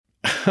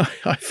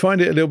I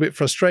find it a little bit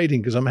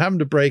frustrating because I'm having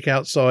to break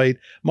outside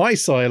my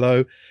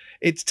silo.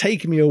 It's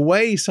taken me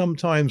away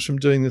sometimes from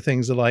doing the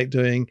things I like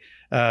doing,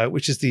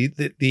 which is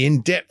the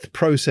in-depth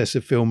process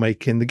of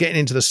filmmaking, the getting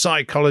into the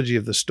psychology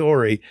of the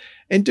story,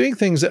 and doing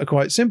things that are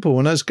quite simple.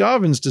 And as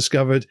Garvin's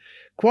discovered,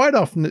 quite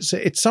often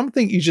it's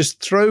something you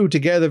just throw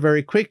together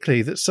very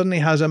quickly that suddenly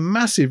has a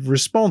massive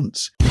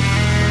response.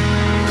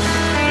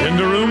 In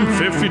the room,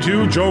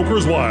 52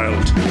 Jokers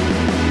Wild.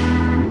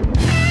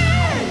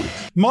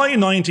 My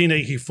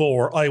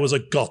 1984, I was a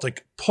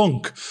gothic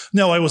punk.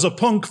 Now, I was a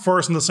punk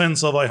first in the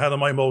sense of I had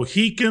my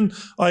Mohican.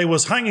 I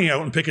was hanging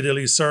out in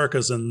Piccadilly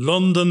Circus in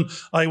London.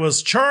 I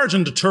was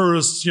charging the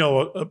tourists,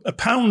 a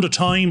pound a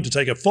time to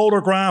take a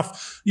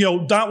photograph.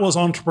 That was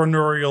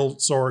entrepreneurial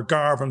sort of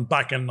Garvin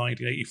back in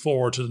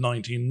 1984 to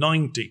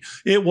 1990.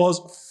 It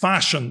was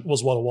fashion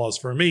was what it was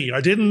for me. I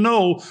didn't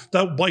know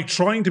that by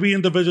trying to be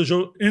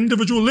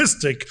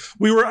individualistic,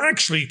 we were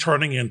actually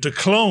turning into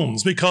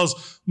clones,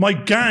 because my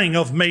gang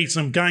of mates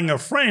and gang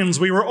of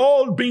friends, we were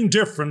all being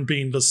different,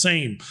 being the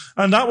same.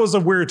 And that was the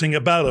weird thing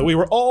about it. We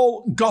were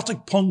all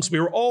gothic punks. We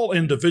were all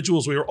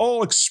individuals. We were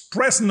all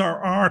expressing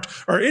our art,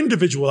 our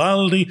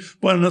individuality.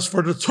 But as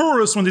for the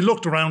tourists, when they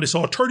looked around, they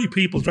saw 30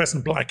 people dressed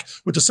in black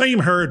with the same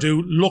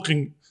hairdo,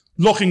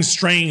 looking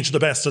strange the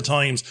best of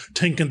times,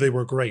 thinking they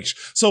were great.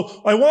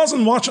 So I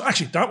wasn't watching.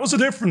 Actually, that was the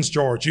difference,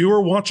 George. You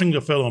were watching the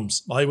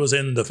films. I was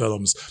in the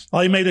films.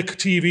 I made a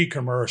TV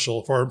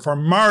commercial for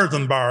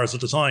Marden bars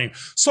at the time.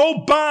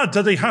 So bad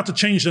that they had to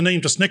change the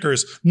name to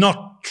Snickers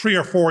not 3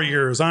 or 4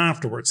 years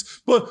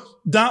afterwards. But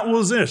that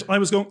was it. I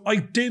was going, I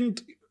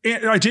didn't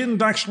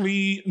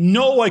actually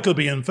know I could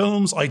be in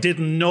films. I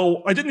didn't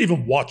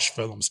even watch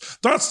films.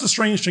 That's the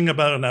strange thing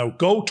about it now.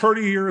 Go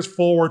 30 years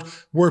forward,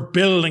 we're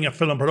building a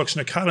film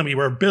production academy.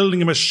 We're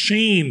building a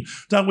machine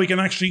that we can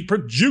actually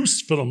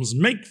produce films,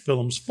 make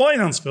films,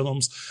 finance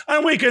films,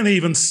 and we can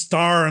even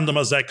star in them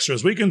as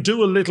extras. We can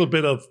do a little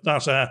bit of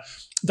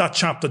that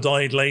chap that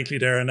died lately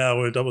there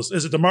now.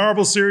 Is it the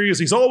Marvel series?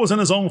 He's always in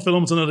his own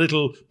films in a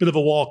little bit of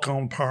a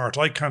walk-on part.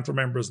 I can't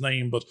remember his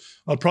name, but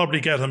I'll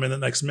probably get him in the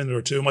next minute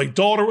or two. My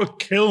daughter would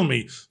kill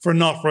me for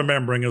not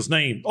remembering his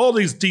name. All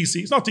these DC,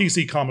 it's not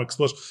DC Comics,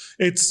 but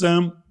it's,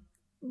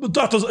 it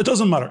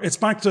doesn't matter. It's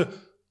back to,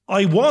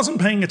 I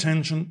wasn't paying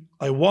attention.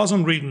 I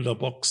wasn't reading the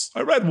books.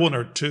 I read one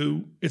or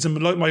two. It's in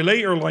my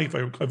later life.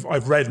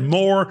 I've read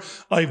more.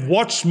 I've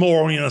watched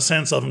more in a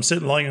sense of I'm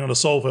sitting lying on the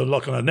sofa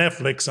looking at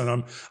Netflix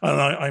and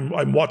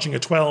I'm watching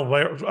it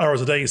 12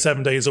 hours a day,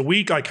 7 days a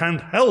week. I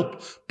can't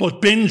help but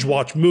binge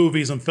watch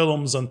movies and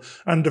films, and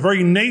the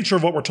very nature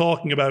of what we're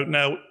talking about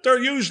now,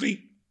 they're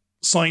usually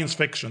science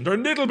fiction. They're a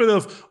little bit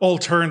of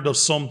alternative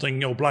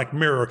something, Black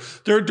Mirror.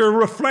 They're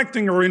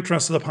reflecting our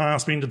interest in the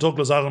past, being the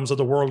Douglas Adams of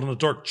the world and the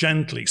Dirk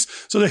Gentlys.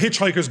 So the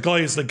Hitchhiker's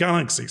Guides to the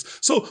Galaxies.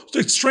 So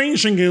the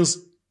strange thing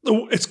is,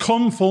 it's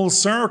come full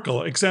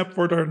circle, except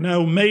for they're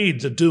now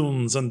made the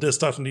Dunes and this,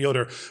 that, and the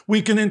other.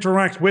 We can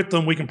interact with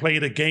them. We can play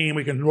the game.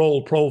 We can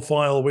roll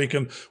profile. We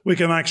can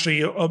actually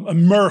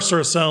immerse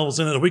ourselves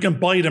in it. We can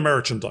buy the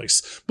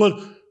merchandise. But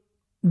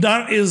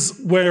that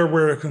is where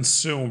we're a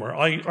consumer.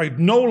 I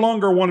no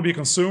longer want to be a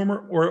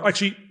consumer. Or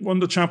actually, one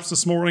of the chaps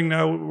this morning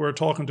now, we're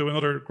talking to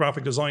another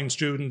graphic design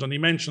student, and he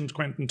mentioned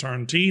Quentin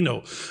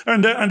Tarantino.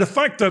 And the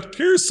fact that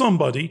here's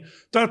somebody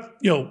that,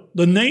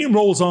 the name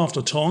rolls off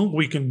the tongue.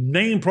 We can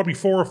name probably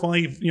 4 or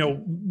 5,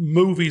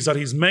 movies that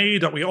he's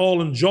made that we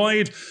all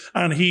enjoyed.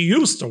 And he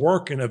used to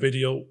work in a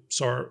video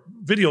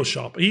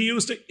shop. He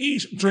used to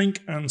eat, drink,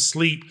 and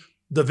sleep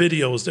the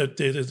videos,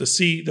 the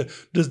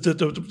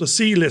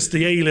C list,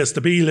 the A list,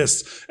 the B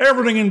list,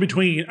 everything in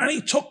between. And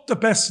he took the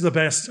best of the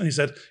best and he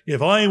said,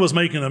 if I was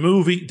making a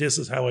movie, this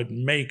is how I'd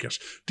make it.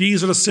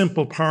 These are the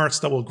simple parts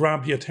that will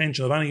grab the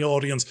attention of any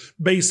audience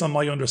based on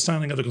my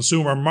understanding of the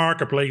consumer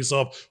marketplace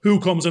of who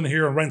comes in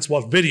here and rents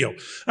what video.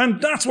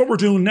 And that's what we're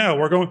doing now.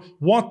 We're going,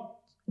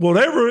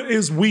 whatever it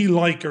is we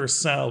like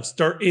ourselves,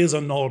 there is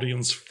an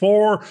audience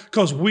for,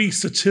 because we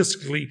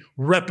statistically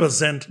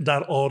represent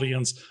that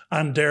audience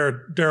and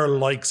their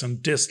likes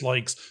and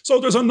dislikes. So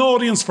there's an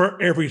audience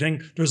for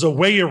everything. There's a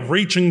way of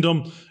reaching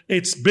them.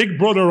 It's Big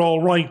Brother,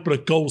 all right, but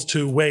it goes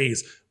 2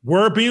 ways.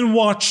 We're being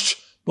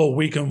watched, but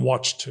we can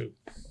watch too.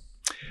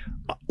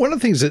 One of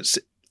the things that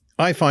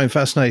I find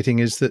fascinating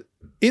is that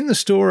in the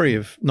story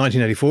of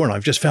 1984, and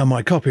I've just found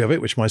my copy of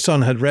it, which my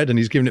son had read and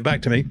he's given it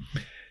back to me.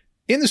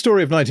 In the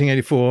story of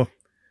 1984,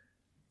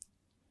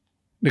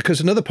 because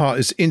another part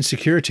is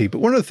insecurity, but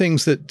one of the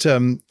things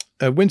that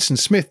Winston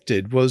Smith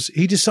did was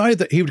he decided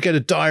that he would get a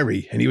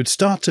diary and he would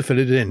start to fill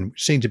it in,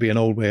 which seemed to be an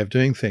old way of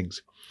doing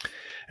things.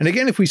 And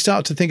again, if we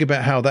start to think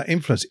about how that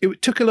influenced, it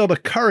took a lot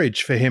of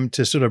courage for him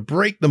to sort of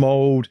break the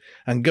mold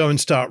and go and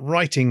start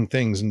writing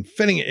things and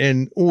filling it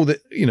in, all the,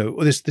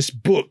 this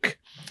book,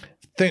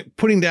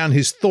 putting down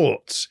his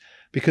thoughts,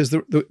 because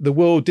the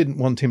world didn't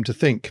want him to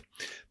think.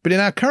 But in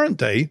our current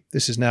day,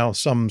 this is now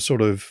some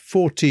sort of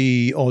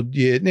 40-odd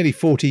years, nearly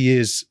 40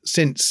 years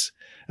since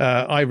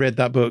I read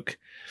that book,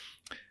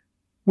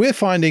 we're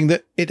finding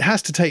that it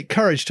has to take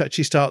courage to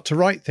actually start to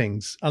write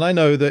things. And I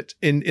know that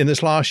in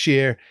this last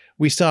year,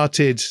 we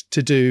started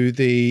to do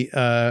the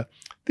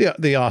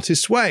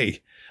Artist's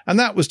Way. And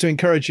that was to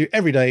encourage you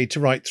every day to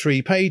write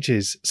 3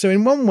 pages. So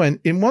in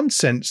one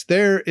sense,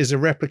 there is a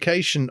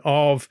replication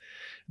of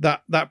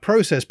that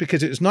process,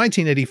 because it was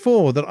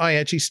 1984 that I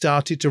actually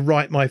started to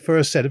write my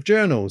first set of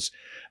journals.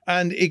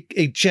 And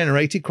it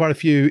generated quite a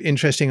few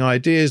interesting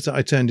ideas that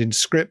I turned into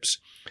scripts.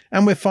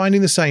 And we're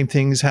finding the same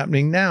things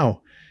happening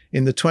now.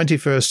 In the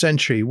 21st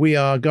century, we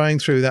are going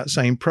through that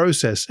same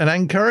process and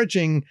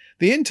encouraging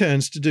the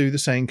interns to do the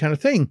same kind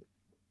of thing.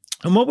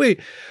 And what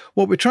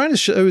we're trying to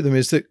show them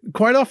is that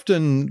quite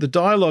often the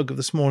dialogue of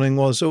this morning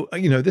was, oh,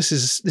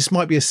 this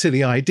might be a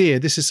silly idea.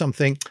 This is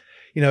something,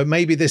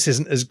 maybe this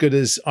isn't as good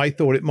as I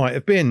thought it might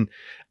have been.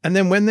 And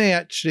then when they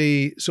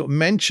actually sort of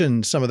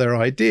mentioned some of their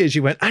ideas,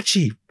 you went,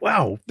 actually,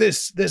 wow,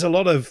 there's a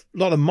lot of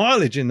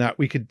mileage in that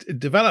we could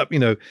develop.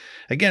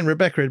 Again,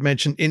 Rebecca had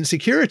mentioned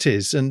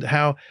insecurities and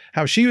how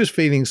she was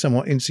feeling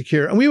somewhat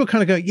insecure. And we were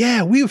kind of going,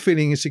 yeah, we were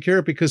feeling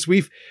insecure because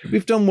we've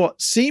done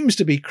what seems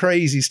to be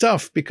crazy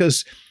stuff,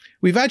 because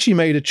we've actually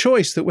made a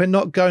choice that we're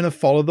not going to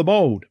follow the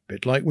mold, a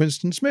bit like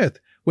Winston Smith.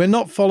 We're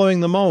not following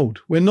the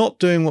mold. We're not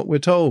doing what we're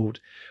told.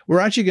 We're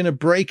actually going to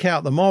break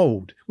out the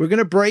mold. We're going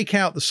to break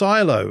out the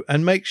silo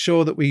and make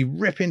sure that we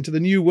rip into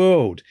the new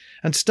world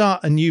and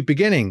start a new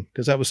beginning,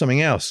 because that was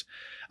something else,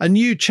 a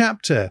new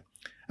chapter,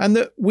 and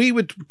that we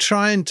would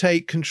try and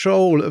take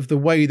control of the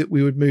way that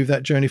we would move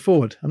that journey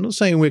forward. I'm not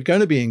saying we're going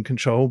to be in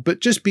control,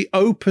 but just be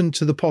open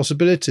to the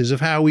possibilities of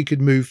how we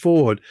could move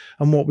forward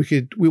and what we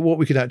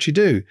could actually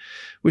do,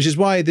 which is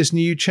why this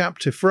new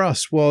chapter for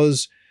us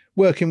was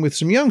working with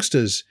some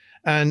youngsters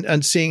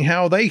and seeing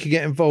how they could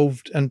get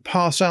involved and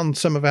pass on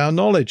some of our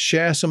knowledge,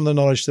 share some of the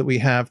knowledge that we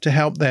have to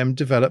help them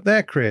develop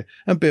their career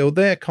and build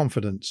their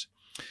confidence.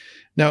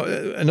 Now,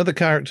 another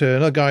guy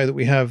that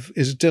we have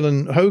is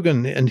Dylan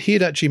Hogan, and he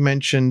had actually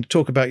mentioned,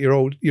 talk about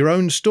your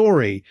own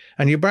story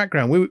and your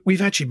background.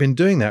 We've actually been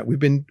doing that. We've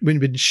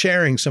been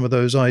sharing some of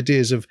those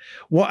ideas of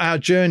what our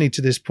journey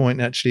to this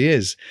point actually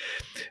is.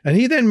 And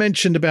he then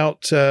mentioned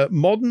about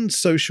modern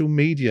social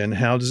media and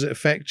how does it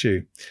affect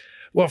you?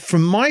 Well,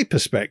 from my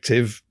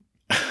perspective,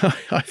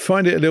 I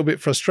find it a little bit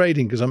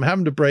frustrating because I'm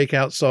having to break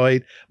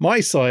outside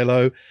my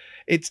silo.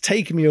 It's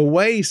taken me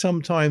away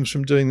sometimes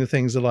from doing the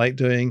things I like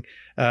doing,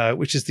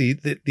 which is the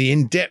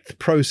in-depth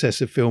process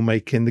of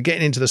filmmaking, the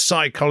getting into the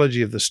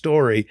psychology of the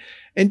story,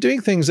 and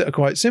doing things that are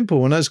quite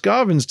simple. And as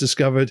Garvin's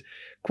discovered,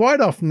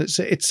 quite often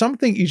it's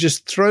something you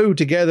just throw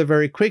together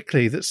very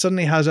quickly that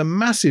suddenly has a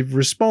massive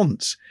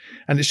response.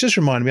 And it's just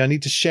reminded me I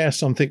need to share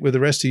something with the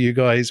rest of you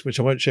guys, which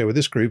I won't share with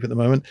this group at the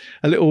moment.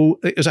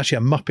 It was actually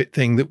a Muppet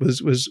thing that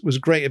was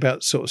great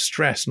about sort of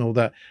stress and all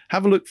that.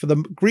 Have a look for the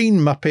Green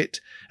Muppet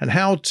and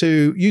how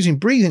to, using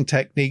breathing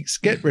techniques,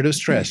 get rid of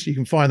stress. You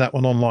can find that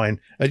one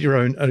online at your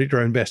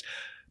own best.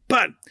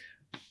 But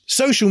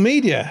social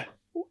media,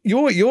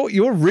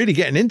 You're really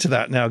getting into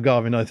that now,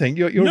 Garvin. I think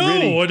you're no,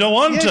 really, I don't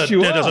want yes, it.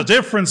 There's a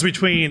difference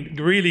between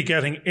really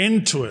getting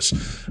into it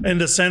in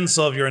the sense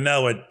of you're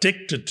now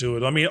addicted to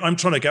it. I mean, I'm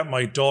trying to get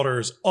my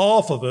daughters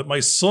off of it, my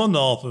son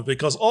off of it,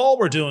 because all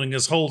we're doing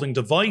is holding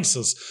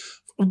devices.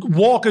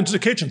 Walk into the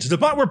kitchen,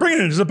 we're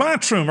bringing it into the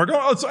bathroom.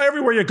 It's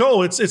everywhere you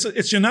go.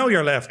 It's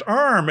your left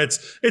arm. It's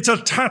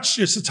attached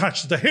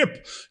to the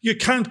hip. You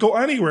can't go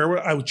anywhere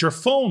without your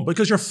phone,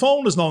 because your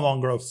phone is no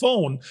longer a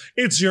phone.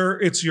 It's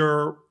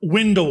your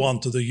window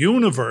onto the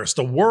universe,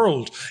 the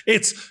world.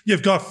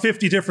 You've got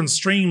 50 different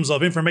streams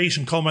of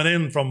information coming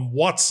in, from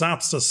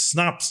WhatsApps to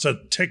Snaps to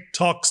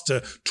TikToks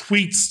to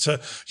tweets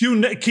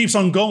it keeps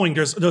on going.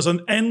 There's an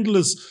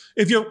endless.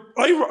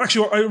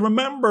 I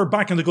remember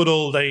back in the good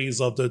old days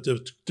of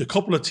the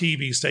couple of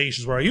TV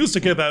stations where I used to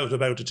give out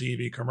about the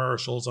TV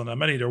commercials, and how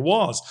many there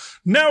was.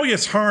 Now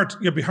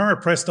you'd be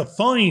hard pressed to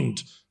find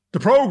the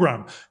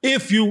program.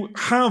 If you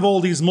have all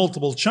these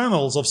multiple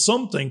channels of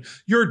something,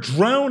 you're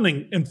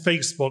drowning in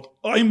Facebook.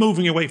 I'm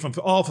moving away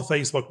off of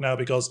Facebook now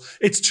because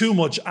it's too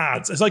much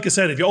ads. It's like I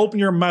said, if you open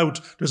your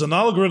mouth, there's an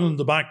algorithm in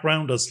the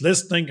background that's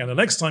listening, and the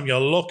next time you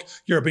look,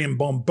 you're being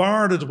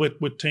bombarded with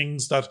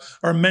things that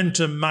are meant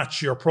to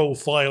match your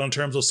profile in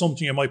terms of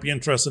something you might be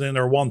interested in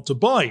or want to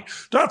buy.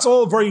 That's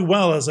all very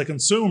well as a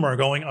consumer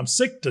going, I'm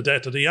sick to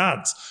death of the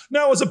ads.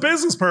 Now, as a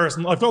business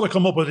person, I've got to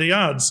come up with the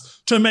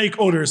ads to make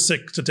others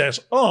sick to death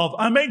of,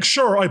 and make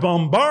sure I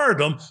bombard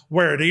them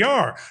where they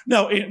are.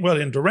 Now,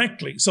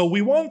 indirectly. So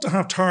we want to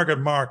have target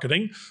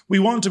marketing. We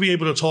want to be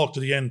able to talk to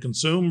the end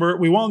consumer.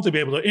 We want to be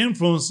able to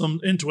influence them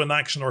into an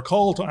action or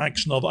call to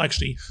action of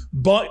actually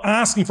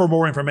asking for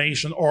more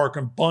information or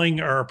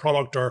buying our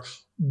product or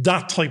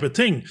that type of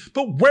thing.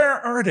 But where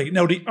are they?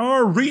 Now, they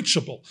are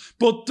reachable,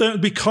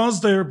 but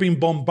because they're being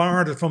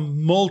bombarded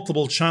from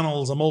multiple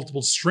channels and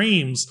multiple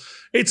streams,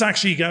 it's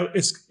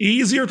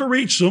easier to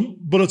reach them,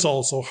 but it's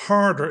also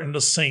harder in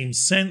the same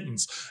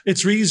sentence.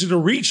 It's easier to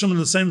reach them in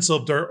the sense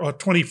of they're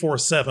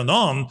 24/7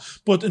 on,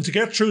 but to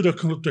get through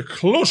the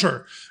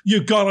clutter,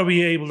 you've got to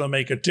be able to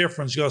make a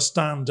difference. You've got to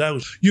stand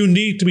out. You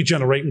need to be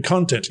generating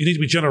content. You need to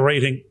be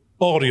generating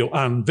audio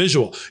and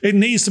visual. It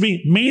needs to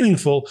be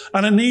meaningful,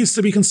 and it needs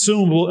to be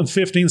consumable in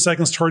 15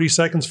 seconds, 30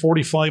 seconds,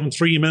 45 and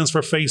 3 minutes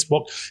for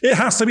Facebook. It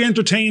has to be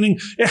entertaining.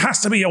 It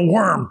has to be a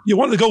worm. You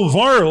want it to go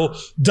viral.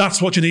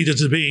 That's what you need it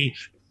to be.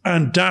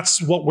 And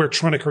that's what we're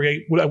trying to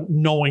create without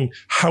knowing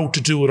how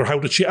to do it or how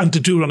to and to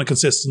do it on a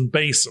consistent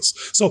basis.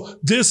 So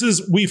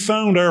we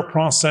found our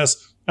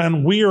process,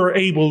 and we are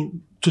able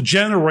to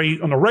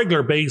generate on a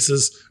regular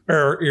basis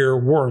our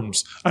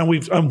earworms.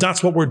 And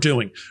that's what we're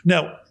doing.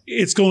 Now,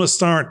 it's going to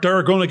start. There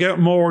are going to get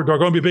more. There are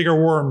going to be bigger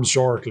worms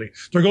shortly.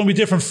 There are going to be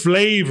different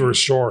flavors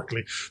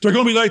shortly. They're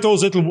going to be like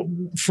those little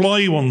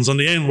fly ones on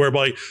the end,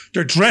 whereby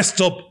they're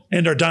dressed up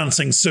in their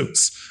dancing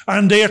suits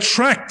and they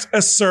attract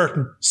a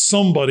certain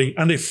somebody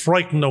and they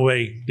frighten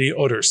away the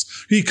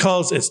others,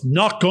 because it's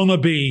not going to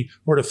be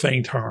for the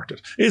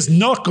faint-hearted. It's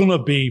not going to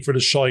be for the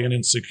shy and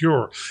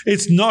insecure.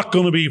 It's not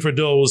going to be for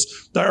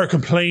those that are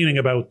complaining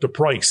about the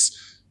price.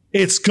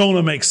 It's going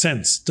to make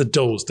sense to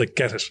those that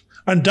get it.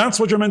 And that's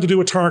what you're meant to do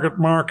with target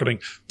marketing.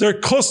 Their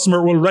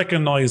customer will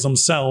recognize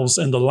themselves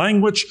in the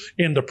language,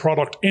 in the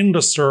product, in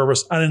the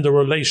service, and in the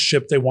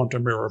relationship they want to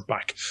mirror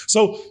back.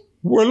 So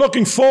we're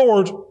looking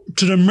forward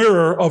to the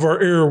mirror of our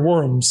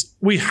earworms.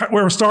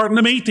 We're starting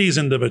to meet these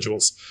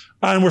individuals,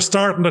 and we're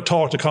starting to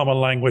talk the common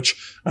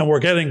language, and we're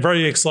getting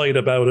very excited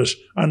about it.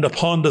 And the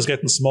pond is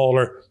getting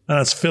smaller, and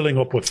it's filling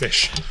up with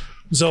fish.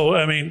 So,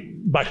 I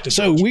mean, back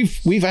to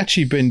we've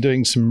actually been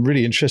doing some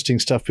really interesting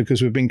stuff,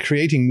 because we've been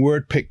creating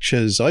word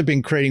pictures. I've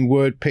been creating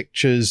word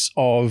pictures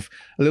of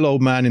a little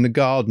old man in the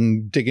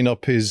garden digging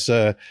up his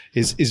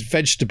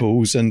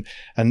vegetables, and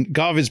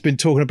Garvin's been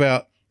talking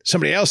about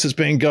somebody else that's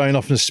been going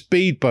off in a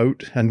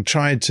speedboat and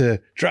trying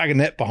to drag a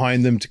net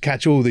behind them to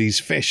catch all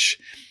these fish.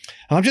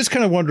 And I'm just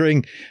kind of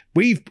wondering,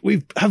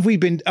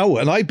 and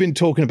I've been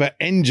talking about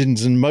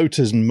engines and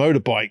motors and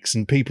motorbikes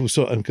and people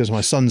because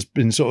my son's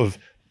been sort of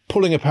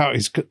pulling apart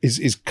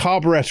his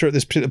carburetor at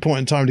this particular point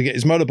in time to get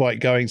his motorbike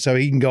going so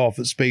he can go off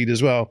at speed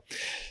as well.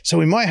 So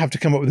we might have to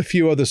come up with a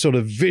few other sort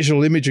of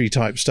visual imagery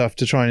type stuff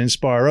to try and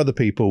inspire other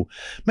people.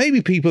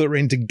 Maybe people that are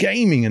into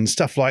gaming and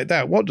stuff like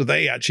that. What do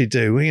they actually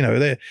do? You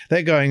know,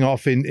 they're going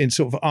off in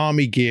sort of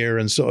army gear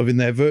and sort of in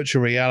their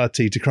virtual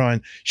reality to try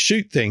and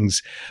shoot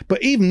things.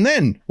 But even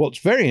then, what's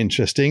very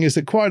interesting is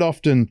that quite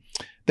often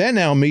they're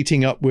now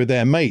meeting up with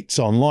their mates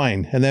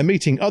online, and they're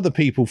meeting other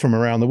people from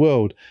around the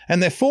world,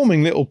 and they're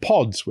forming little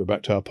pods. We're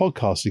back to our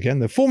podcast again.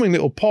 They're forming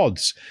little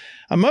pods.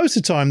 And most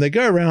of the time they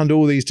go around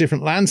all these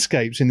different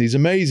landscapes in these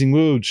amazing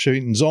worlds,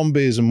 shooting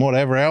zombies and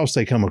whatever else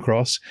they come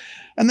across.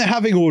 And they're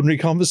having ordinary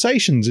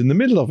conversations in the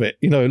middle of it,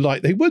 you know,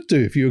 like they would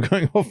do if you were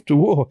going off to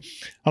war.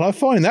 And I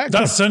find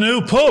that's the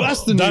new pub.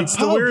 That's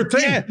the weird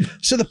thing. Yeah.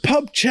 So the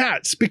pub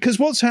chats, because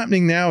what's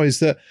happening now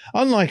is that,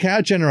 unlike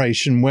our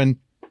generation, when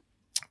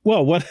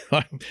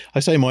I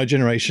say my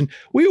generation,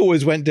 we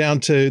always went down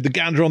to the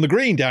Gander on the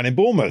Green down in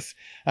Bournemouth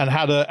and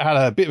had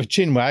a bit of a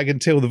chinwag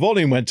until the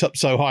volume went up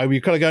so high we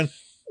were kind of going,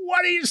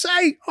 what do you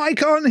say? I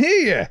can't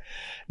hear you.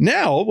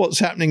 Now what's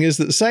happening is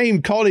that the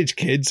same college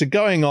kids are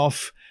going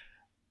off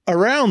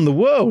around the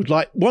world.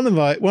 Like one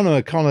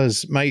of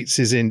Connor's mates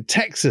is in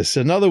Texas,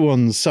 another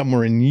one's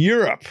somewhere in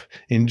Europe,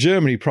 in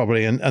Germany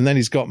probably, and then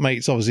he's got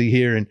mates obviously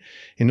here in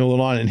Northern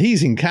Ireland.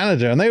 He's in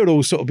Canada, and they would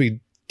all sort of be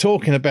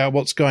talking about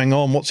what's going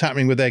on, what's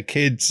happening with their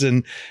kids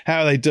and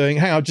how are they doing.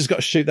 Hang on, I've just got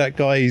to shoot that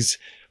guy. He's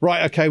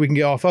right. Okay, we can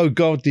get off. Oh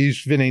God,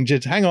 he's been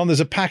injured. Hang on, there's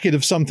a packet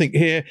of something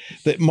here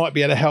that might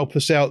be able to help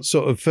us out,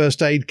 sort of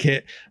first aid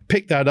kit.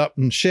 Pick that up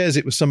and shares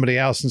it with somebody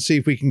else and see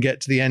if we can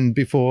get to the end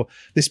before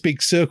this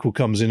big circle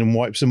comes in and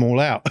wipes them all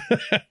out.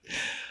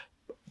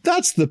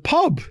 That's the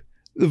pub.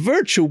 The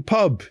virtual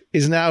pub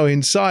is now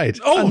inside.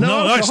 Oh,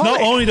 no, it's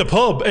not only the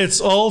pub. It's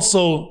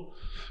also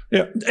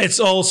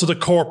the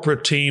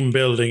corporate team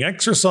building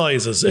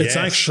exercises. It's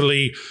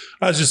actually,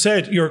 as you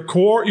said, you're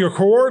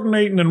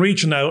coordinating and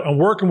reaching out and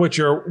working with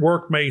your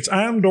workmates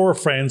and or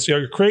friends.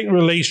 You're creating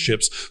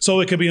relationships. So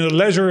it can be on a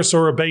leisure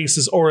sort of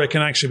basis, or it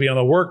can actually be on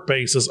a work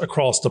basis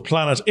across the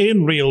planet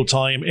in real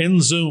time,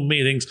 in Zoom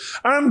meetings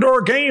and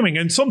or gaming.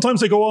 And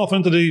sometimes they go off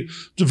into the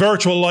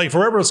virtual life,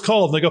 wherever it's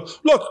called, and they go,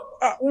 look,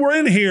 we're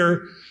in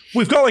here.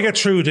 We've got to get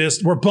through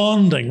this. We're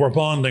bonding.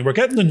 We're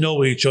getting to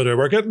know each other.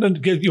 We're getting a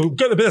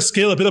bit of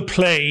skill, a bit of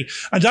play,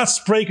 and that's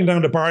breaking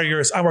down the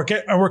barriers. And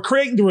we're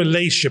creating the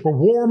relationship. We're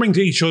warming to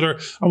each other,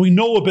 and we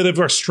know a bit of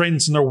our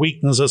strengths and our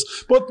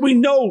weaknesses. But we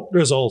know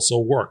there's also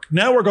work.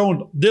 Now we're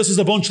going. This is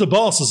a bunch of the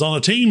bosses on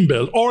a team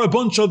build, or a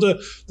bunch of the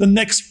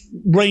next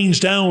range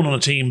down on a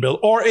team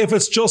build, or if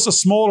it's just a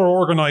smaller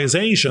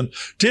organization,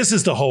 this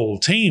is the whole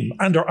team,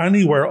 and they're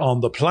anywhere on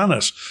the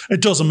planet.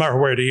 It doesn't matter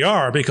where they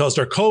are because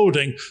they're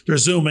coding, they're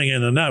zooming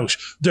in and out.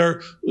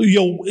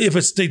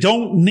 They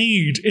don't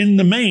need in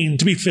the main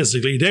to be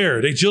physically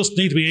there. They just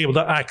need to be able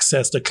to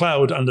access the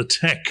cloud and the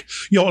tech.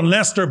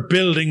 Unless they're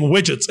building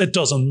widgets, it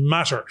doesn't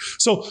matter.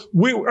 So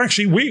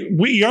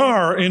we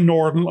are in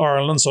Northern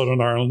Ireland, Southern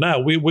Ireland now.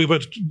 We've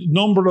a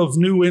number of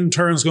new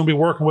interns going to be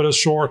working with us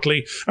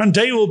shortly, and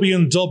they will be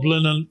in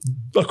Dublin and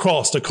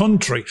across the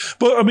country.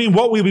 But I mean,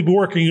 what we'll be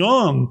working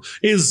on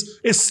is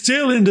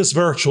still in this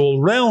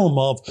virtual realm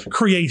of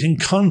creating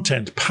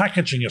content,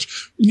 packaging it,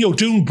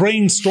 doing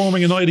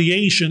brainstorming and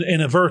ideation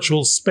in a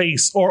virtual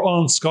space or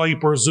on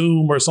Skype or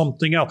Zoom or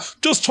something else,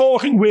 just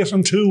talking with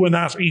and to and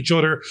at each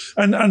other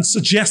and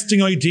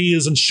suggesting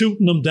ideas and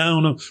shooting them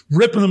down and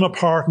ripping them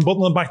apart and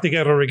putting them back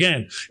together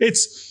again.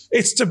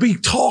 It's to be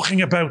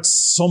talking about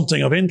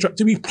something of interest,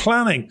 to be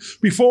planning.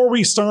 Before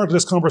we started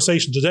this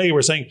conversation today,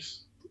 we're saying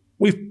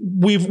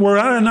we're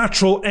at a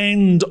natural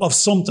end of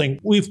something.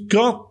 We've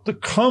got the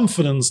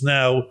confidence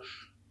now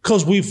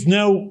because we're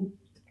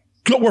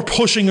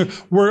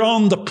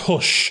on the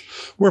push.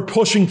 We're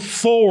pushing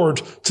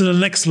forward to the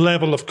next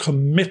level of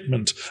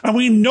commitment. And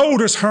we know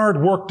there's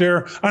hard work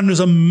there and there's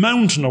a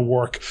mountain of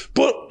work,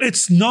 but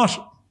it's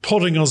not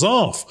putting us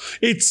off.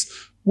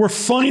 We're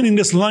finding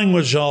this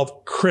language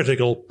of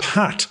critical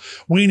pat.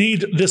 We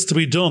need this to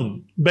be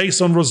done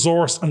based on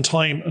resource and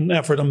time and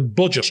effort and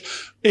budget.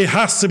 It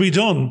has to be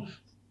done.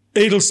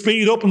 It'll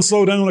speed up and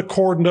slow down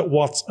according to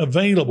what's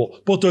available.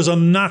 But there's a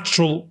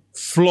natural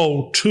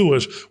flow to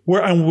it.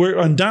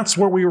 And that's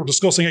what we were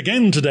discussing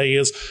again today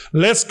is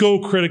let's go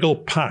critical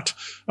pat.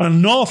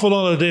 An awful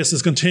lot of this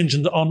is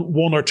contingent on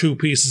one or two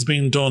pieces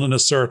being done in a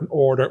certain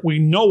order. We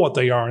know what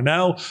they are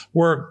now.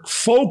 We're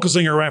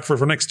focusing our effort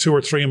for the next 2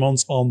 or 3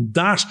 months on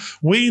that.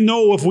 We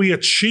know if we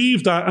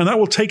achieve that, and that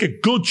will take a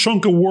good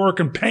chunk of work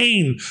and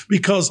pain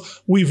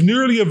because we've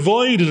nearly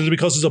avoided it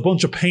because there's a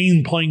bunch of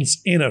pain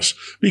points in it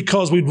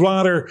because we'd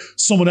rather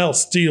someone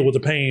else deal with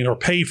the pain or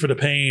pay for the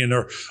pain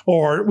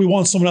or we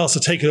want someone else to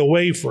take it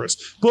away for us.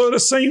 But at the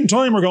same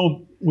time,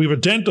 we've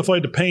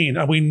identified the pain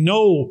and we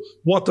know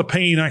what the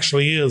pain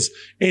actually is.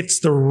 It's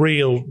the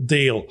real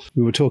deal.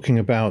 We were talking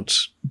about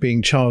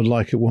being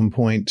childlike at one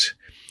point.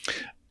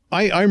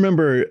 I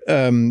remember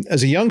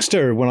as a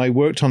youngster when I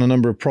worked on a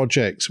number of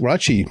projects, well,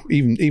 actually,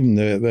 even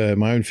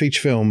my own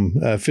feature film,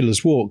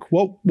 Fiddler's Walk,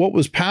 what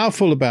was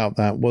powerful about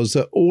that was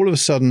that all of a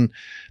sudden,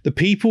 the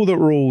people that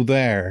were all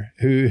there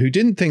who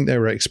didn't think they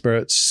were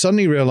experts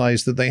suddenly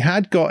realized that they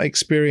had got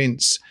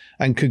experience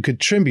and could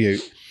contribute.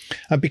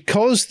 And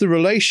because the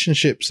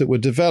relationships that were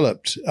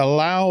developed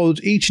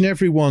allowed each and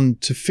every one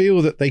to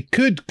feel that they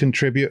could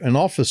contribute and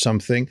offer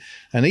something,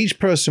 and each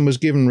person was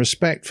given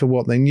respect for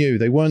what they knew.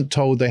 They weren't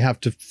told they have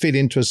to fit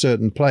into a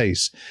certain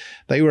place.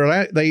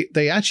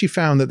 They actually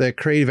found that their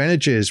creative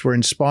energies were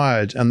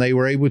inspired and they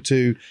were able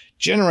to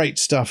generate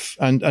stuff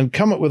and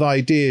come up with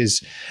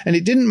ideas. And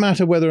it didn't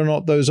matter whether or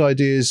not those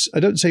ideas, I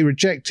don't say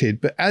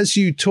rejected, but as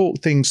you talk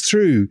things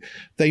through,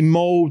 they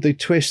mold, they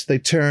twist, they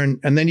turn,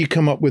 and then you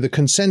come up with a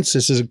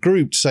consensus as a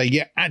group to say,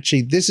 yeah,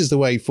 actually, this is the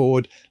way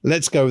forward.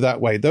 Let's go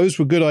that way. Those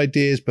were good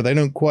ideas, but they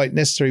don't quite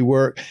necessarily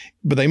work,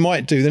 but they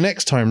might do the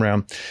next time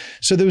round.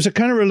 So there was a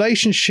kind of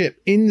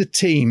relationship in the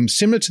team,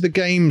 similar to the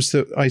games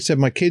that I said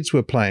my kids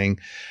were playing,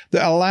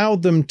 that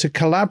allowed them to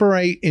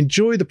collaborate,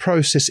 enjoy the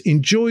process,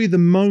 enjoy the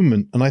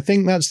moment. And I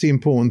think that's the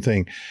important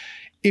thing.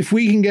 If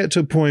we can get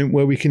to a point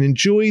where we can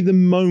enjoy the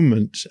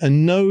moment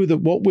and know that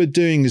what we're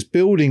doing is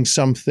building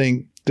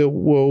something that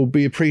will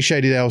be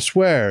appreciated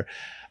elsewhere,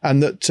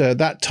 and that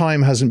that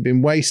time hasn't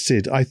been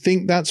wasted, I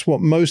think that's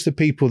what most of the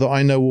people that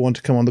I know will want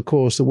to come on the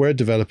course that we're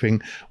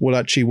developing will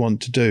actually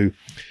want to do.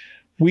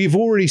 We've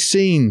already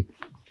seen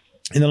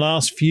in the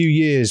last few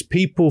years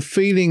people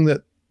feeling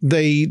that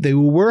they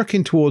were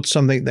working towards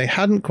something, they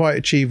hadn't quite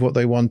achieved what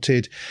they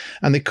wanted,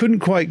 and they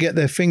couldn't quite get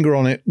their finger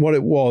on it, what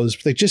it was.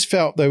 They just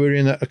felt they were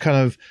in a kind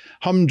of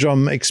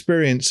humdrum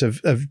experience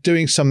of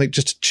doing something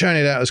just to churn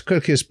it out as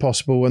quickly as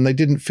possible, and they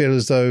didn't feel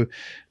as though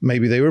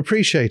maybe they were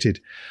appreciated.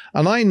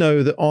 And I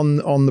know that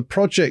on the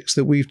projects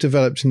that we've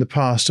developed in the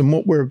past and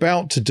what we're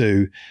about to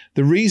do,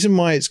 the reason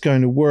why it's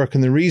going to work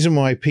and the reason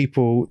why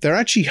people, they're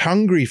actually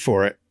hungry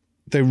for it.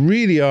 They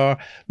really are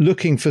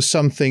looking for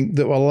something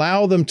that will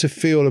allow them to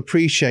feel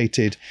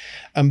appreciated.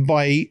 And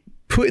by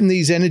putting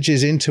these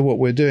energies into what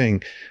we're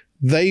doing,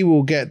 they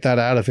will get that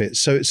out of it.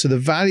 So the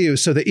value,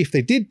 so that if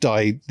they did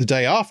die the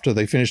day after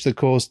they finished the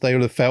course, they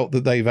will have felt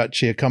that they've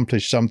actually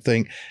accomplished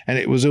something and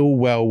it was all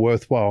well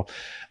worthwhile.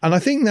 And I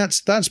think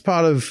that's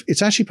part of,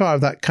 it's actually part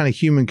of that kind of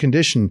human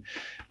condition.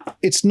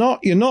 It's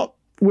not,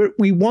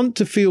 we want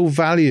to feel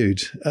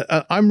valued.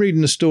 I'm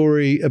reading a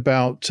story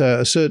about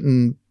a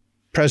certain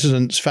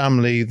president's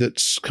family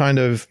that's kind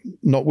of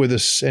not with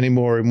us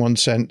anymore in one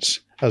sense,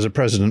 as a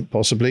president,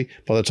 possibly,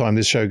 by the time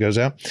this show goes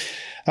out.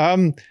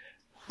 And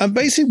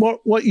basically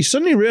what you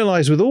suddenly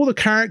realize with all the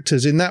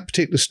characters in that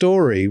particular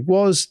story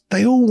was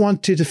they all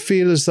wanted to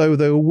feel as though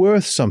they were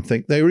worth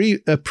something. They were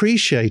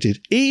appreciated.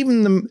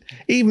 Even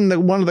the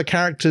one of the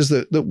characters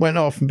that went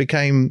off and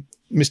became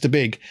Mr.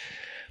 Big,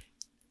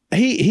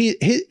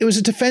 it was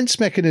a defense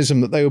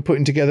mechanism that they were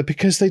putting together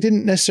because they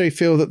didn't necessarily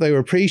feel that they were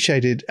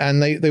appreciated,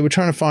 and they were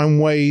trying to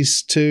find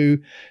ways to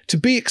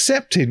be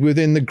accepted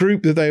within the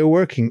group that they were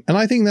working. And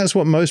I think that's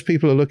what most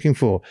people are looking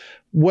for,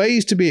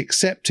 ways to be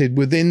accepted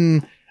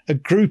within a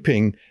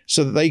grouping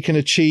so that they can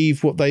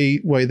achieve what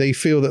they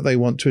feel that they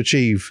want to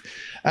achieve.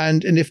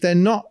 And if they're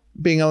not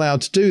being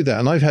allowed to do that,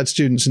 and I've had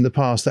students in the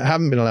past that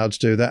haven't been allowed to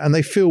do that, and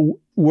they feel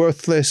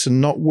worthless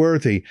and not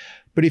worthy.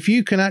 But if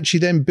you can actually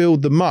then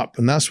build them up,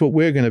 and that's what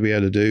we're going to be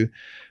able to do,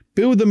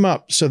 build them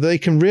up so they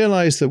can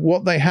realize that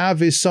what they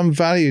have is some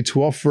value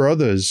to offer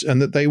others,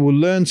 and that they will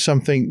learn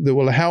something that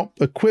will help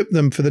equip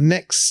them for the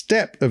next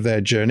step of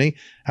their journey,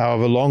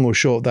 however long or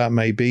short that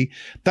may be.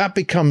 That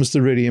becomes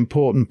the really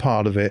important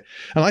part of it.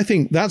 And I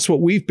think that's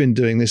what we've been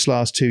doing this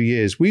last 2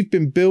 years. We've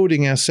been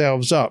building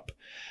ourselves up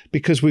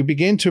because we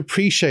begin to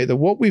appreciate that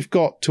what we've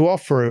got to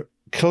offer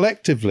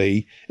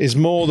collectively is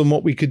more than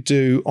what we could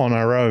do on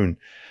our own.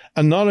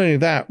 And not only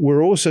that,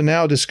 we're also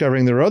now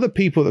discovering there are other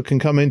people that can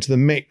come into the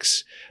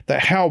mix that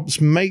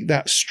helps make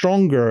that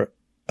stronger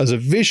as a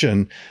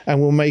vision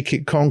and will make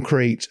it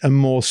concrete and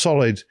more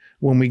solid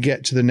when we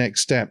get to the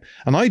next step.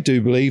 And I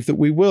do believe that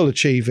we will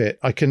achieve it.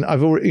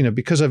 I've already,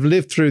 because I've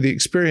lived through the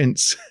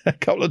experience a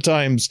couple of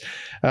times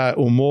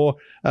or more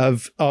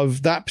of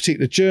that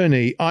particular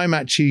journey, I'm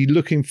actually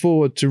looking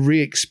forward to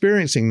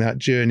re-experiencing that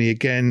journey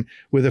again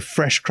with a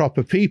fresh crop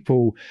of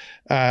people,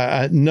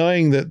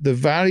 knowing that the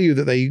value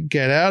that they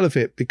get out of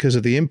it because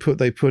of the input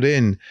they put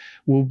in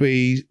it'll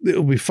be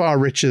far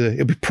richer.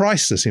 It'll be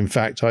priceless, in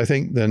fact, I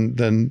think, than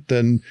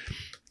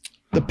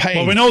the pain.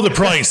 Well, we know the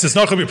price. It's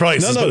not going to be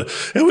priceless,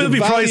 but it will be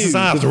priceless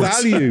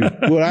afterwards. The value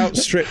will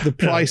outstrip the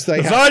price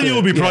they have. The value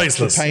will be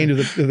priceless. The pain of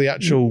the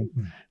actual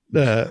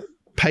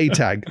pay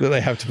tag that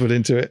they have to put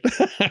into it.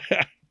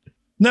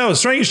 Now, the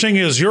strange thing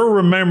is,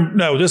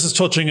 now this is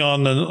touching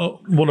on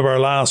one of our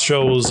last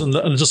shows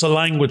and just a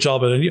language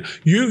of it. And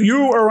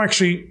you are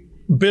actually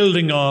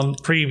building on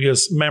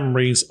previous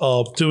memories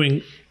of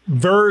doing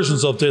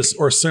versions of this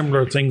or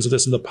similar things of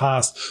this in the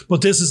past,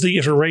 but this is the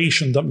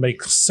iteration that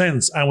makes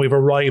sense, and we've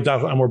arrived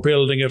at it, and we're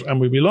building it,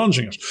 and we'll be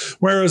launching it.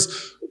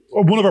 Whereas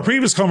one of our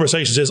previous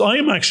conversations is I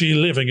am actually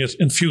living it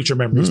in future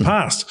memories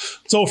past.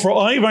 So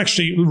I've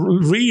actually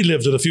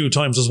relived it a few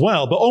times as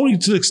well, but only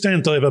to the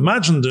extent that I've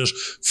imagined it,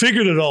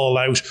 figured it all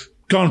out,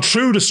 gone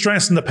through the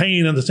stress and the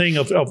pain and the thing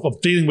of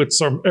dealing with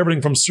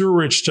everything from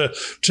sewerage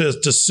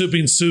to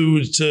being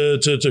sued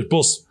to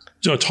bus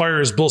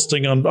tires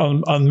busting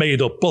on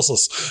made up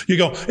buses.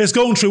 It's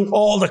going through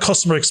all the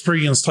customer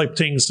experience type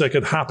things that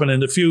could happen in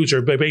the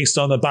future based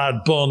on a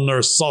bad bun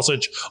or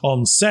sausage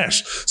on set.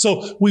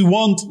 So we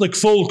want like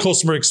full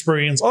customer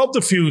experience of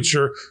the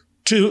future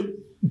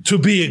to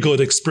be a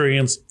good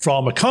experience,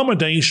 from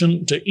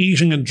accommodation to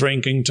eating and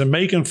drinking to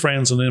making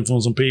friends and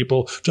influencing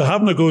people to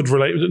having a good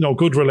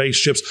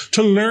relationships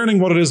to learning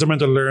what it is they're meant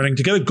to learning,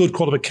 to get a good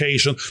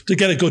qualification, to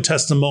get a good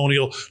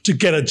testimonial, to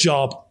get a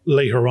job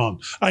later on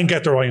and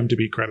get their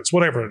IMDb credits,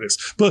 whatever it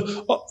is. But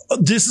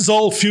this is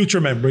all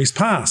future memories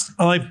past.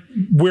 And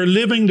we're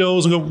living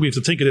those and we have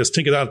to think of this,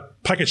 think of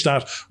that, package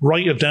that,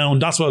 write it down.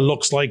 That's what it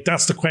looks like.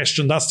 That's the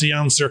question. That's the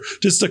answer.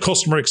 This is the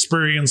customer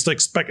experience, the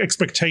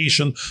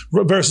expectation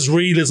versus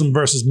realism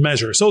versus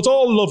measure. So it's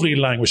all lovely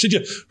language.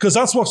 Because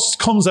that's what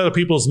comes out of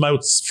people's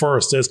mouths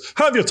first is,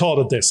 have you thought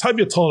of this? Have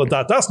you thought of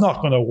that? That's not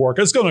going to work.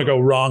 It's going to go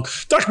wrong.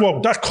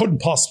 That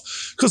couldn't possibly,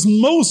 because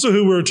most of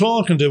who we're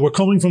talking to were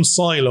coming from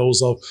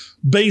silos of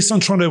based on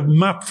trying to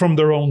map from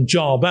their own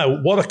job out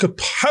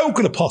how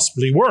could it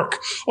possibly work?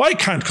 I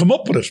can't come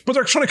up with it, but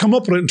they're trying to come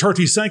up with it in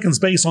 30 seconds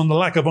based on the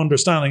lack of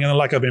understanding and a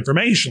lack of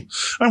information.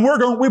 And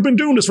we've been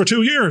doing this for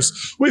 2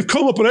 years. We've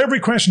come up with every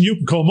question you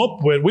can come up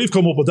with. We've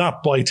come up with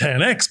that by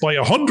 10x, by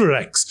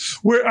 100x,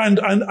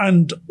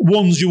 and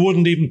ones you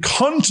wouldn't even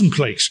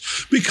contemplate,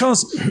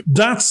 because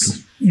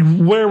that's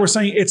where we're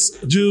saying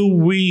do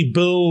we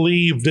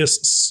believe this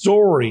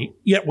story?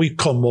 Yet we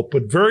come up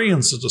with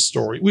variants of the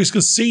story. We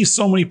can see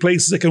so many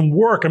places it can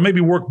work and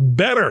maybe work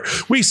better.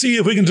 We see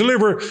if we can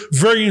deliver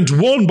variant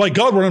 1, by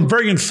God, we're on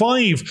variant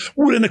 5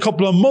 within a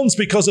couple of months,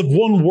 because if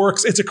one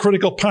works, it's a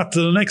critical path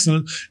to the next.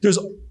 And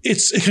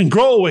it can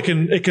grow, it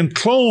can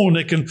clone,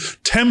 it can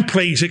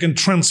template, it can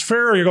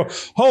transfer. You go,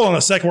 hold on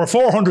a second, we're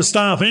 400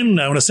 staff in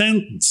now in a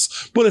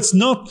sentence. But it's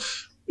not,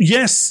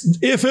 yes,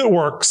 if it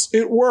works,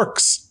 it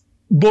works.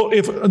 But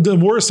if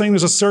we're saying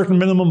there's a certain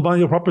minimum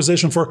value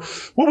proposition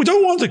we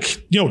don't want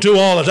to, do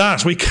all of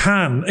that. We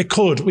can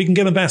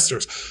get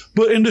investors.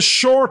 But in the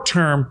short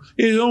term,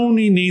 it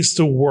only needs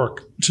to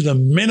work to the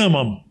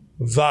minimum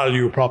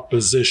value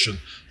proposition.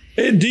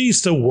 It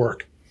needs to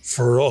work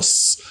for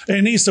us.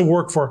 It needs to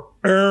work for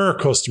our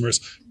customers,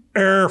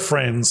 our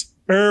friends,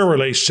 our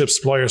relationship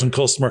suppliers and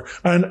customer,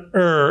 and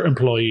our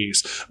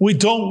employees. We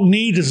don't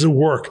need it to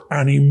work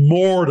any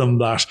more than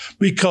that,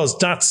 because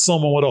that's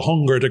someone with a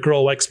hunger to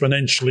grow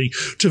exponentially,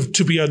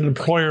 to be an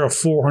employer of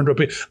 400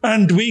 people.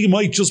 And we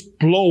might just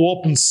blow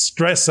up and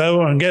stress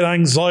out and get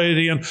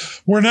anxiety, and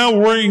we're now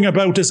worrying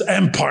about this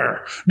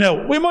empire.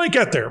 Now, we might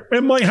get there.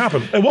 It might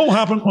happen. It won't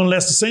happen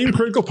unless the same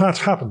critical path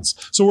happens.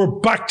 So we're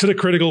back to the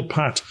critical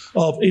path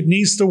of it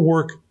needs to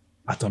work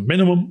at the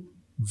minimum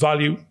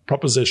value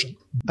proposition.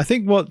 I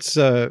think what's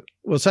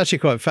actually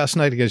quite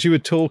fascinating, as you were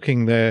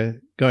talking there,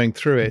 going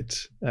through it,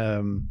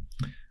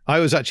 I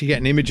was actually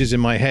getting images in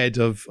my head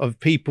of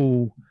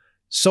people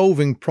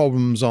solving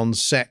problems on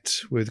set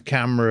with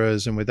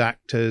cameras and with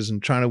actors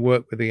and trying to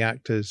work with the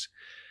actors.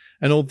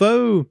 And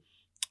although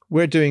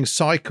we're doing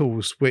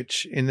cycles,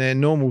 which in their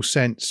normal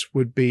sense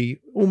would be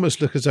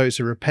almost look as though it's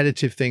a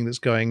repetitive thing that's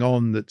going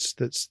on, that's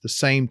the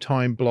same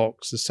time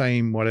blocks, the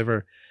same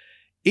whatever,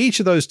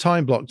 each of those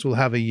time blocks will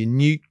have a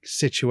unique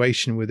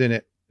situation within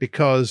it,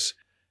 because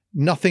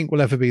nothing will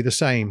ever be the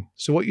same.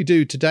 So what you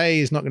do today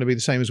is not going to be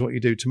the same as what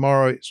you do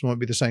tomorrow. It won't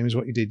be the same as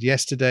what you did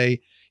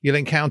yesterday. You'll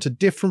encounter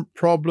different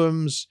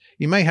problems.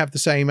 You may have the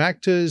same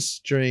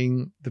actors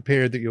during the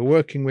period that you're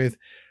working with,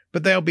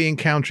 but they'll be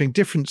encountering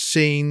different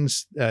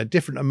scenes,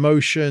 different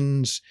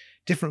emotions,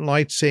 different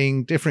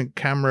lighting, different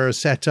camera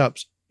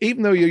setups,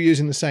 even though you're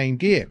using the same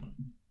gear.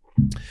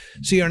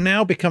 So you're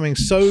now becoming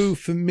so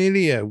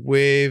familiar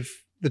with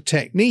the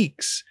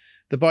techniques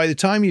that by the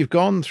time you've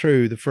gone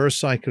through the first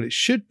cycle, it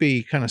should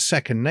be kind of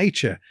second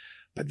nature.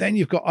 But then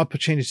you've got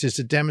opportunities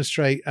to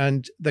demonstrate,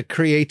 and the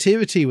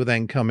creativity will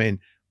then come in.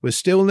 We're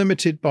still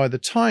limited by the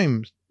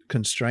time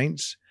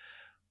constraints,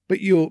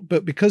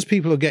 but because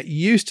people will get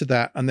used to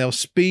that and they'll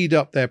speed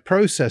up their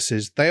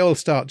processes, they'll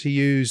start to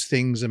use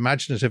things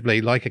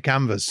imaginatively, like a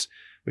canvas,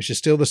 which is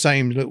still the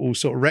same little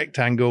sort of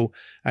rectangle,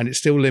 and it's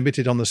still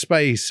limited on the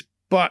space.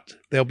 But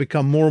they'll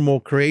become more and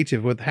more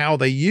creative with how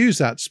they use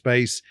that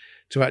space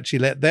to actually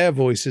let their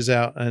voices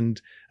out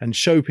and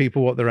show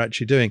people what they're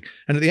actually doing.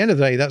 And at the end of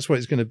the day, that's what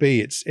it's going to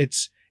be.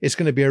 It's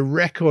going to be a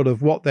record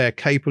of what they're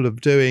capable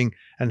of doing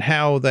and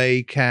how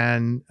they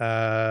can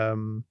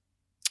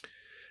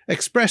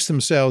express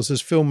themselves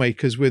as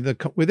filmmakers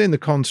within the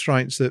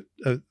constraints that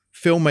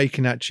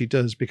filmmaking actually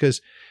does.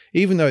 Because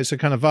even though it's a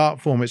kind of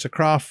art form, it's a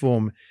craft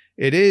form,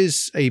 it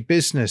is a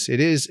business, it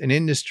is an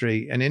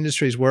industry, and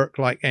industries work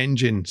like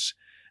engines.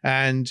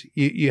 And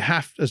you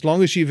have, as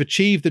long as you've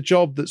achieved the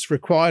job that's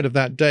required of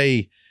that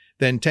day,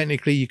 then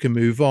technically you can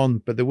move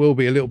on. But there will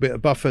be a little bit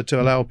of buffer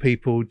to allow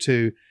people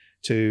to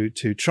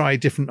try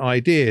different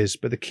ideas.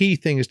 But the key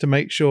thing is to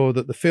make sure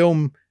that the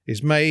film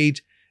is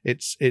made,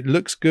 it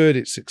looks good,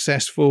 it's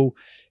successful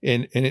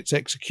in its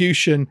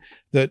execution,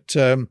 that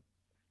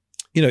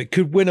it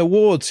could win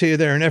awards here,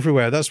 there, and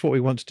everywhere. That's what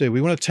we want to do.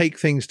 We want to take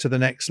things to the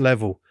next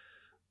level.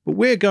 But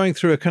we're going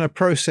through a kind of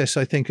process,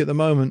 I think, at the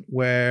moment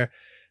where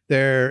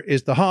there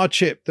is the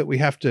hardship that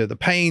the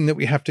pain that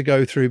we have to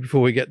go through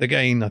before we get the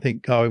gain, I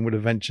think Garvin would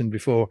have mentioned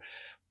before.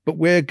 But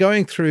we're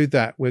going through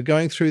that. We're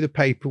going through the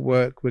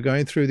paperwork. We're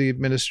going through the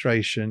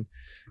administration.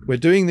 We're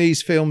doing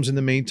these films in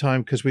the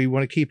meantime because we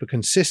want to keep a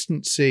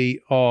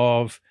consistency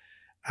of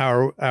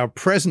our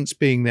presence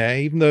being there,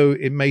 even though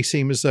it may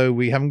seem as though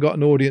we haven't got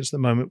an audience at the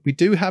moment. We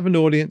do have an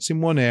audience in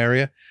one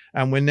area,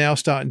 and we're now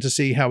starting to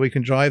see how we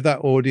can drive that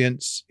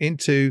audience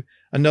into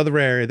another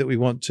area that we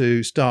want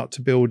to start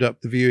to build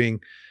up the viewing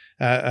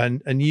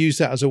and use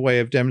that as a way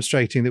of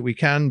demonstrating that we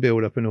can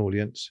build up an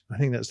audience. I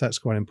think that's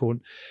quite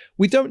important.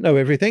 We don't know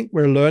everything.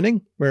 We're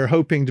learning. We're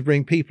hoping to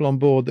bring people on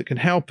board that can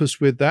help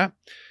us with that.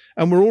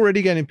 And we're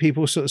already getting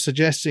people sort of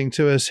suggesting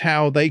to us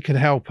how they can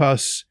help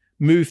us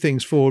move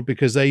things forward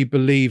because they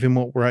believe in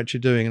what we're actually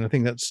doing. And I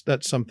think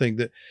that's something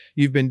that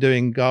you've been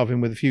doing,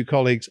 Garvin, with a few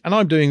colleagues, and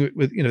I'm doing it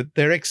with,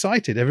 they're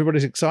excited.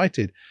 Everybody's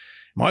excited.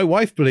 My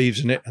wife believes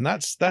in it, and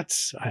that's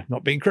I'm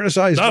not being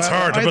criticized. That's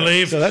hard to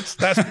believe. So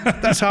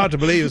that's hard to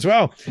believe as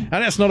well. And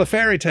that's not a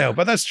fairy tale,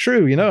 but that's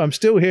true. I'm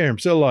still here. I'm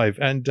still alive.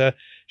 And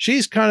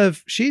she's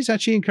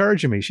actually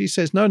encouraging me. She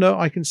says, no,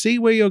 I can see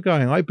where you're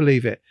going. I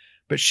believe it.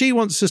 But she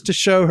wants us to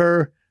show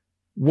her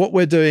what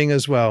we're doing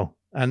as well.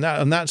 And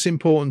that's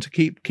important, to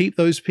keep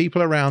those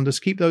people around us,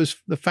 keep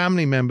the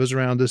family members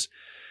around us,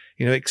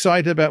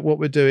 excited about what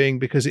we're doing,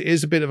 because it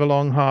is a bit of a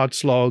long, hard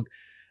slog,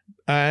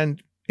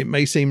 and it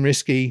may seem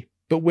risky,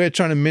 but we're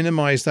trying to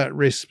minimize that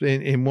risk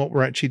in what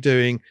we're actually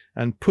doing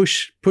and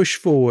push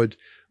forward.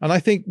 And I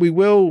think we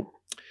will.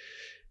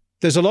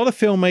 There's a lot of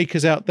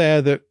filmmakers out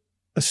there that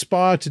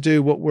aspire to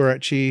do what we're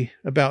actually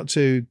about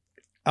to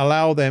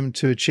allow them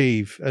to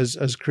achieve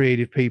as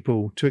creative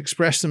people, to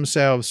express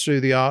themselves through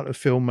the art of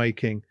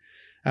filmmaking.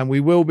 And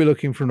we will be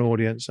looking for an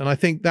audience. And I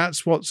think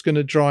that's what's going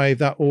to drive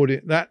that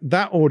audience,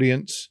 that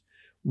audience,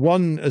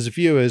 one as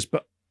viewers,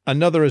 but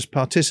another as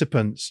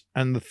participants,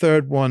 and the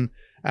third one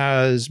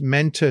as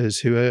mentors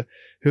who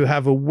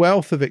have a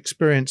wealth of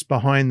experience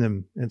behind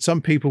them. And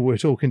some people we're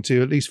talking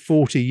to at least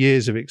 40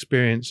 years of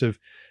experience of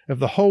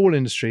the whole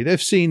industry.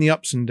 They've seen the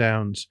ups and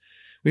downs.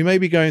 We may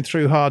be going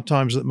through hard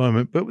times at the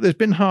moment, but there's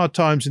been hard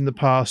times in the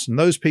past, and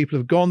those people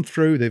have gone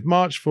through, they've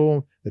marched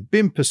forward, they've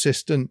been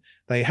persistent,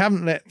 they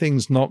haven't let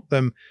things knock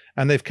them,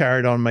 and they've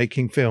carried on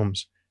making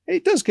films.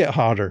 It does get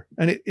harder,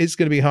 and it's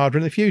going to be harder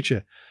in the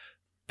future.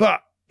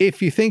 But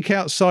if you think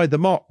outside the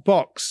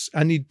box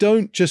and you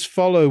don't just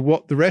follow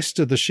what the rest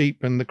of the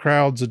sheep and the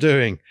crowds are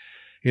doing,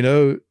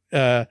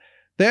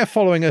 they're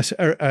following us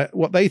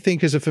what they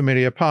think is a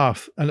familiar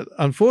path. And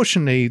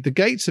unfortunately, the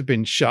gates have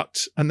been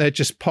shut and they're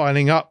just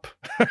piling up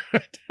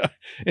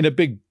in a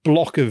big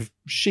block of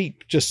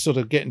sheep, just sort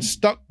of getting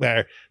stuck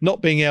there,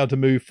 not being able to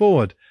move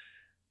forward.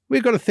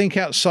 We've got to think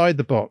outside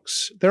the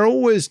box. There are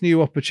always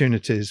new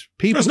opportunities.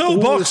 There's no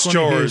box,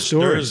 George.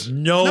 There's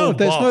no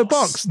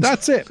box.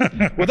 That's it.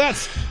 Well,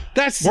 that's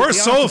we're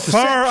so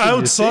far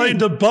outside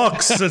the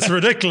box. It's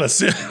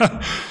ridiculous.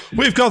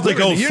 We've got to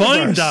go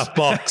find that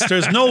box.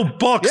 There's no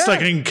box that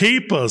can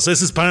keep us.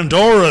 This is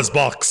Pandora's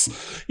box.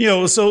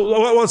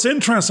 So what's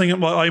interesting,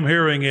 what I'm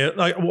hearing it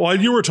while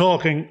you were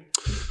talking,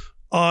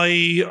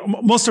 I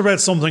must have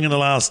read something in the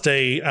last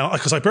day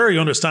because I barely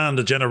understand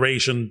the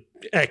generation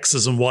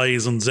X's and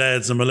Y's and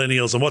Z's and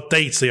millennials and what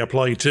dates they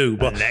apply to.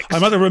 But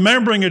I'm either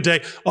remembering a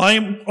day.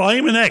 I'm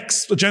an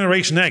X, a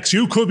Generation X.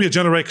 You could be a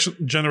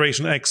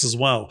Generation X as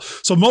well.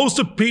 So most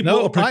of people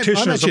are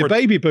practitioners. I'm actually a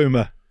baby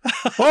boomer.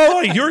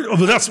 The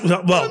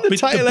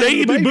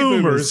baby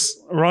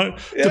boomers, right?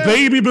 Yeah. The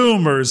baby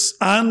boomers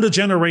and the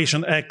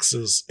Generation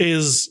X's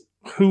is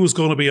who's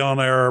going to be on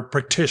our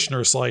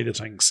practitioner side of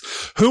things.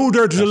 Who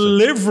they're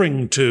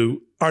delivering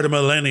to are the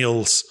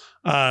millennials.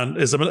 And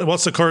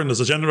what's the current?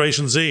 Is it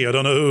Generation Z? I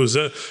don't know who's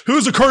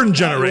the current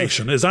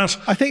generation. Is that?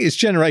 I think it's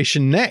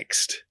Generation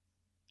Next.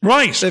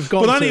 Right.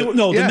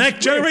 The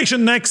next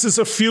Generation Next is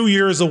a few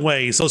years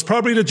away. So it's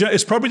probably the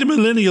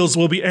millennials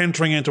will be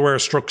entering into our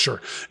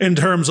structure in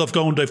terms of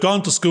they've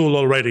gone to school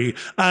already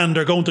and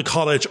they're going to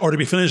college, or to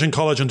be finishing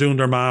college and doing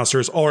their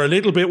masters, or a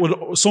little bit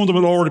some of them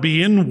will already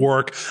be in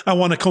work and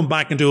want to come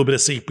back and do a bit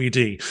of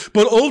CPD.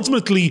 But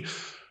ultimately,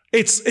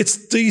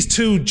 it's these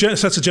two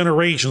sets of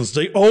generations,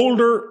 the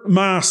older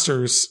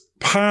masters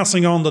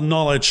passing on the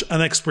knowledge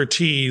and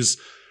expertise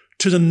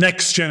to the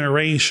next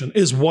generation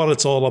is what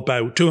it's all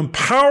about. To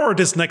empower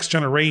this next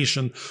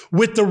generation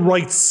with the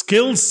right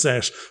skill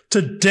set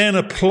to then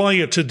apply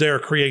it to their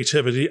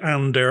creativity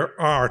and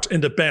their art in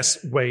the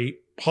best way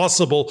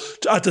possible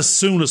at the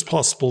soonest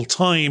possible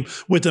time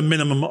with the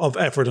minimum of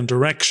effort and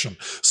direction.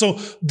 So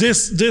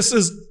this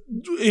is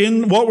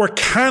in what we're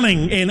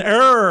canning in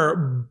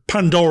our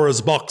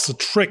Pandora's box of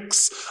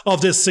tricks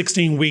of this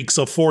 16 weeks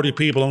of 40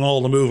 people and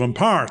all the moving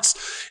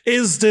parts.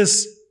 Is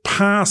this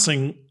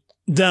passing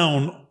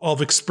down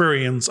of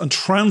experience and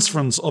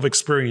transference of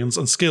experience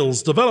and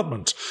skills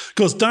development?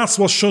 Because that's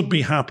what should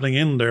be happening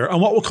in there.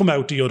 And what will come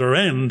out the other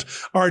end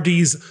are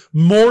these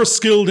more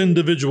skilled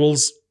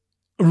individuals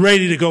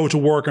ready to go to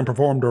work and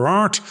perform their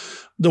art.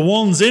 The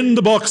ones in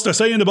the box, they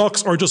stay in the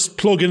box or just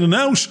plug in and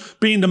out,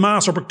 being the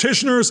master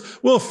practitioners,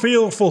 will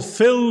feel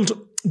fulfilled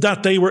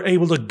that they were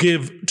able to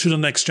give to the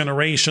next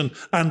generation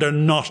and they're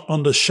not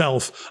on the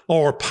shelf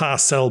or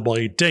past sell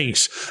by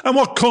date. And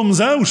what comes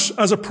out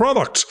as a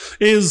product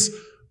is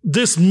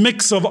this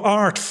mix of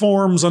art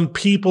forms and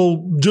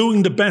people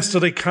doing the best that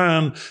they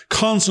can,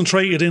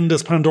 concentrated in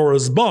this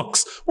Pandora's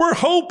box, we're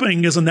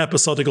hoping is an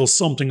episodical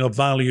something of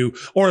value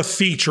or a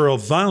feature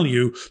of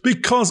value,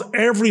 because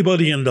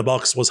everybody in the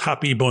box was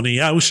happy bunny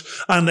out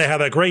and they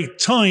had a great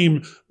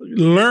time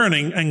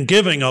learning and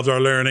giving of their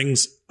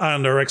learnings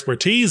and their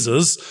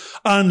expertises,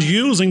 and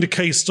using the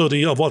case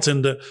study of what's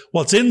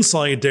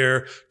inside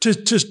there to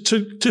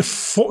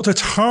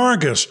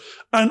target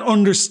and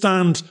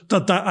understand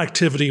that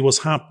activity was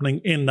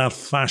happening in that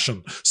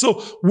fashion.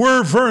 So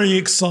we're very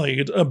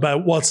excited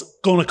about what's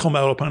going to come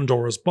out of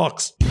Pandora's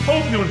box.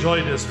 Hope you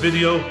enjoyed this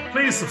video.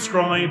 Please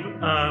subscribe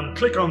and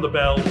click on the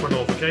bell for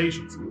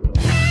notifications.